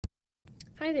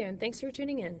Hi there, and thanks for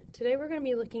tuning in. Today we're going to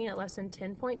be looking at lesson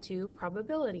 10.2,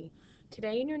 probability.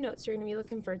 Today in your notes you're going to be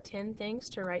looking for 10 things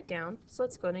to write down, so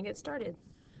let's go ahead and get started.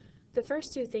 The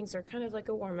first two things are kind of like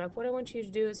a warm-up. What I want you to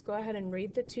do is go ahead and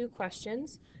read the two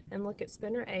questions and look at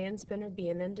spinner A and spinner B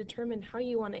and then determine how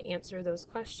you want to answer those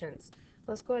questions.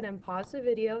 Let's go ahead and pause the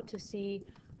video to see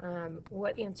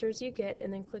what answers you get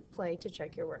and then click play to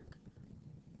check your work.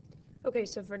 Okay,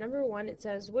 so for number one, it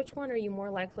says, which one are you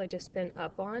more likely to spin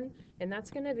up on? And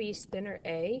that's going to be spinner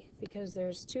A because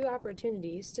there's two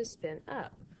opportunities to spin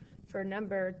up. For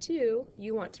number two,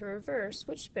 you want to reverse.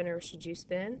 Which spinner should you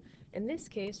spin? In this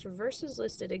case, reverse is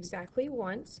listed exactly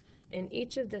once in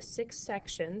each of the 6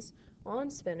 sections on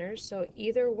spinners, so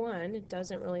either one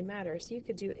doesn't really matter. So you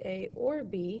could do A or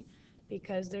B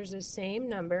because there's the same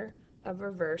number of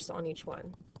reverse on each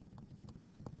one.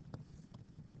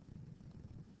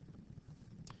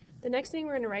 The next thing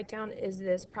we're going to write down is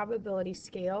this probability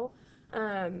scale.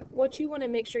 What you want to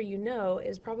make sure you know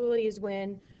is probability is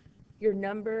when your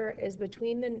number is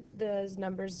between the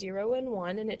numbers 0 and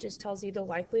 1, and it just tells you the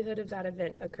likelihood of that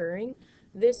event occurring.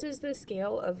 This is the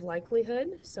scale of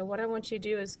likelihood, so what I want you to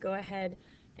do is go ahead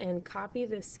and copy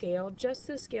the scale, just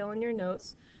the scale in your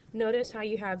notes. Notice how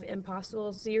you have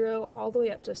impossible 0 all the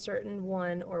way up to certain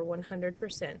 1 or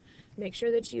 100%. Make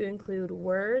sure that you include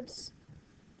words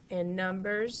and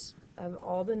numbers of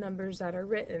all the numbers that are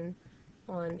written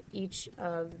on each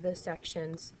of the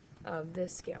sections of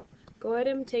this scale. Go ahead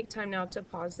and take time now to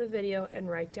pause the video and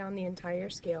write down the entire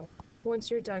scale.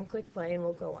 Once you're done, click play and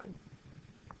we'll go on.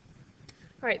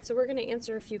 Alright, so we're going to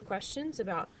answer a few questions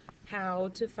about how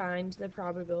to find the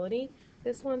probability.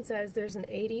 This one says there's an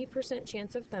 80%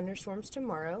 chance of thunderstorms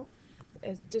tomorrow.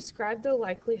 Describe the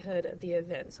likelihood of the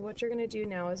event. So what you're going to do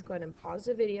now is go ahead and pause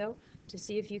the video to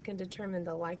see if you can determine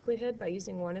the likelihood by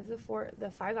using one of the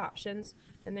 5 options,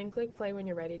 and then click play when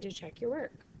you're ready to check your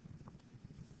work.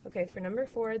 Okay, for number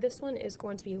 4, this one is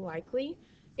going to be likely.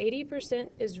 80%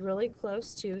 is really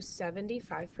close to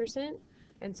 75%,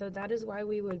 and so that is why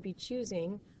we would be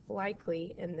choosing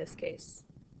likely in this case.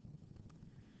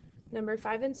 Number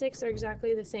 5 and 6 are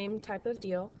exactly the same type of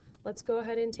deal. Let's go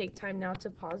ahead and take time now to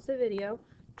pause the video,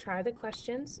 try the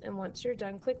questions, and once you're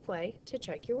done, click play to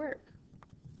check your work.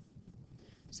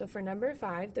 So for number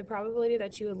 5, the probability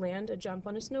that you would land a jump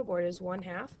on a snowboard is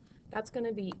 1/2. That's going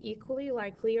to be equally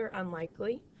likely or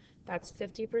unlikely. That's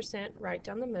 50% right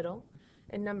down the middle.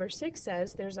 And number 6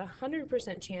 says there's a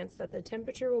 100% chance that the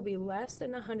temperature will be less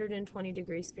than 120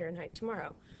 degrees Fahrenheit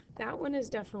tomorrow. That one is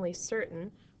definitely certain.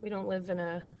 We don't live in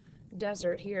a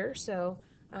desert here, so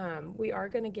we are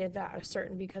going to give that a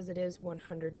certain because it is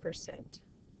 100%.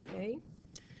 Okay.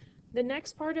 The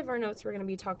next part of our notes we're going to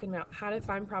be talking about how to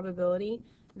find probability.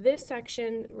 This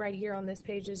section right here on this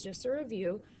page is just a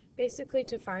review. Basically,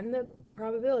 to find the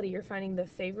probability, you're finding the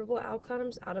favorable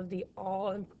outcomes out of the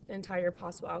entire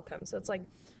possible outcomes. So it's like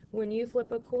when you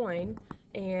flip a coin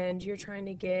and you're trying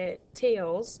to get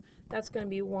tails, that's going to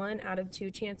be 1 out of 2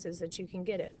 chances that you can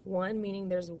get it. 1 meaning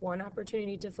there's 1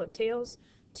 opportunity to flip tails,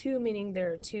 2 meaning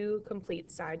there are 2 complete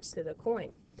sides to the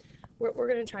coin. What we're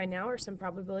going to try now are some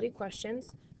probability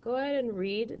questions. Go ahead and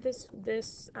read this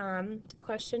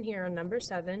question here on number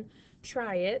 7.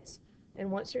 Try it, and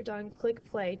once you're done, click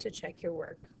play to check your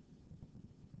work.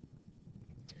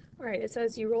 Alright, it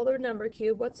says you roll the number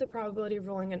cube. What's the probability of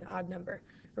rolling an odd number?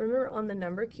 Remember, on the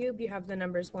number cube, you have the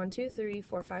numbers 1, 2, 3,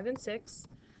 4, 5, and 6,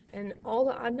 and all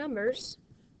the odd numbers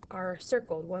are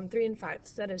circled, 1, 3, and 5.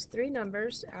 So that is 3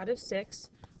 numbers out of 6,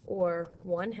 or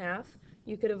 1/2.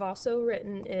 You could have also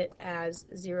written it as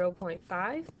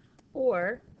 0.5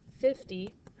 or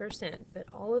 50%, but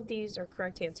all of these are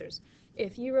correct answers.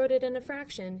 If you wrote it in a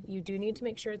fraction, you do need to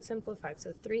make sure it's simplified,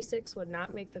 so 3/6 would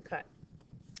not make the cut.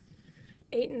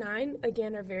 8 and 9,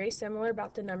 again, are very similar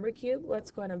about the number cube. Let's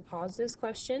go ahead and pause this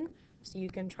question so you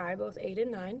can try both 8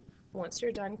 and 9. Once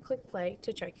you're done, click play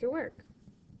to check your work.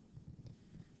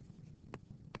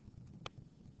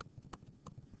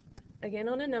 Again,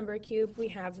 on a number cube, we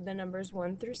have the numbers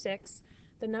 1 through 6.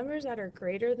 The numbers that are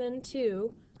greater than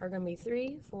 2 are going to be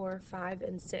 3, 4, 5,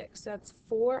 and 6. That's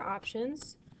 4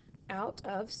 options out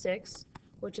of 6,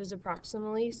 which is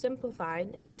approximately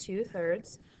simplified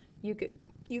 2/3.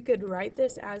 You could write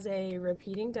this as a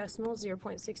repeating decimal,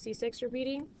 0.66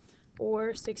 repeating,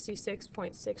 or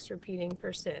 66.6 repeating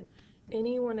percent.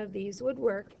 Any one of these would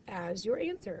work as your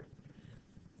answer.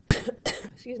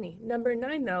 Excuse me. Number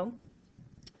 9, though,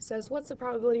 says what's the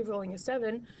probability of rolling a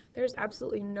 7? There's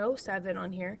absolutely no 7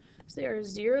 on here, so there are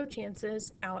 0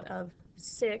 chances out of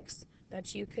 6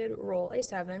 that you could roll a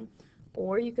 7,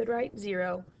 or you could write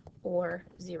 0 or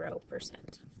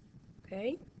 0%.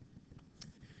 Okay?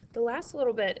 The last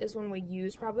little bit is when we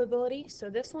use probability. So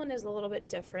this one is a little bit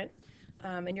different,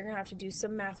 and you're going to have to do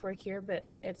some math work here, but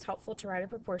it's helpful to write a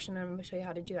proportion, and I'm going to show you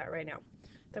how to do that right now.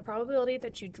 The probability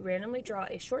that you randomly draw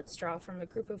a short straw from a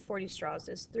group of 40 straws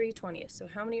is 3/20. So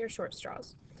how many are short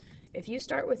straws? If you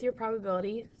start with your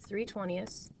probability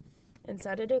 3/20 and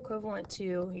set it equivalent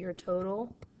to your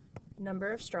total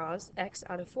number of straws, x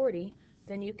out of 40,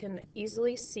 then you can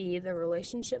easily see the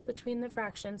relationship between the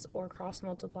fractions or cross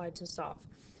multiply to solve.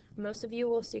 Most of you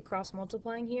will see cross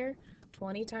multiplying here.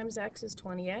 20 times x is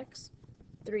 20x,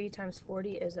 3 times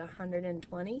 40 is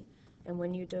 120, and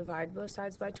when you divide both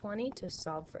sides by 20 to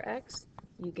solve for x,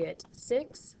 you get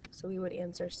 6, so we would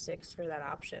answer 6 for that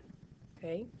option.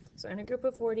 Okay, so in a group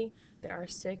of 40, there are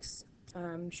 6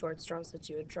 short straws that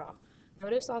you would draw.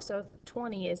 Notice also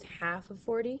 20 is half of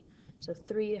 40, so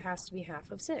 3 has to be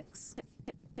half of 6.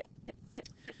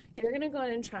 You're going to go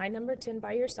ahead and try number 10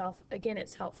 by yourself. Again,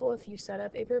 it's helpful if you set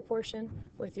up a proportion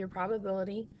with your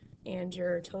probability and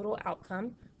your total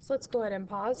outcome. So let's go ahead and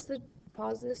pause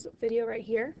this video right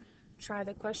here, try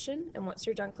the question, and once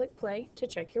you're done, click play to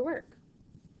check your work.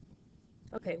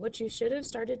 Okay, what you should have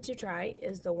started to try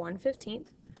is the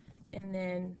 1/15th, and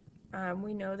then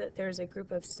we know that there's a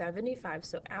group of 75,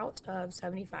 so out of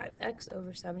 75, x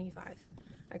over 75.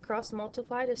 I cross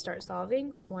multiply to start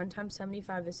solving. 1 times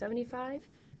 75 is 75.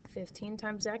 15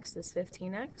 times x is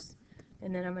 15x.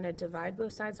 And then I'm going to divide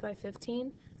both sides by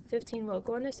 15. 15 will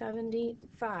go into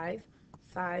 75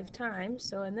 5 times.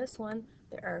 So in this one,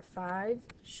 there are 5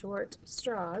 short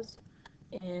straws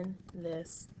in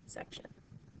this section.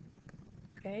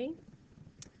 Okay?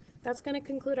 That's going to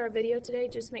conclude our video today.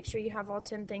 Just make sure you have all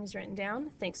 10 things written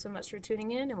down. Thanks so much for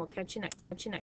tuning in, and we'll catch you next.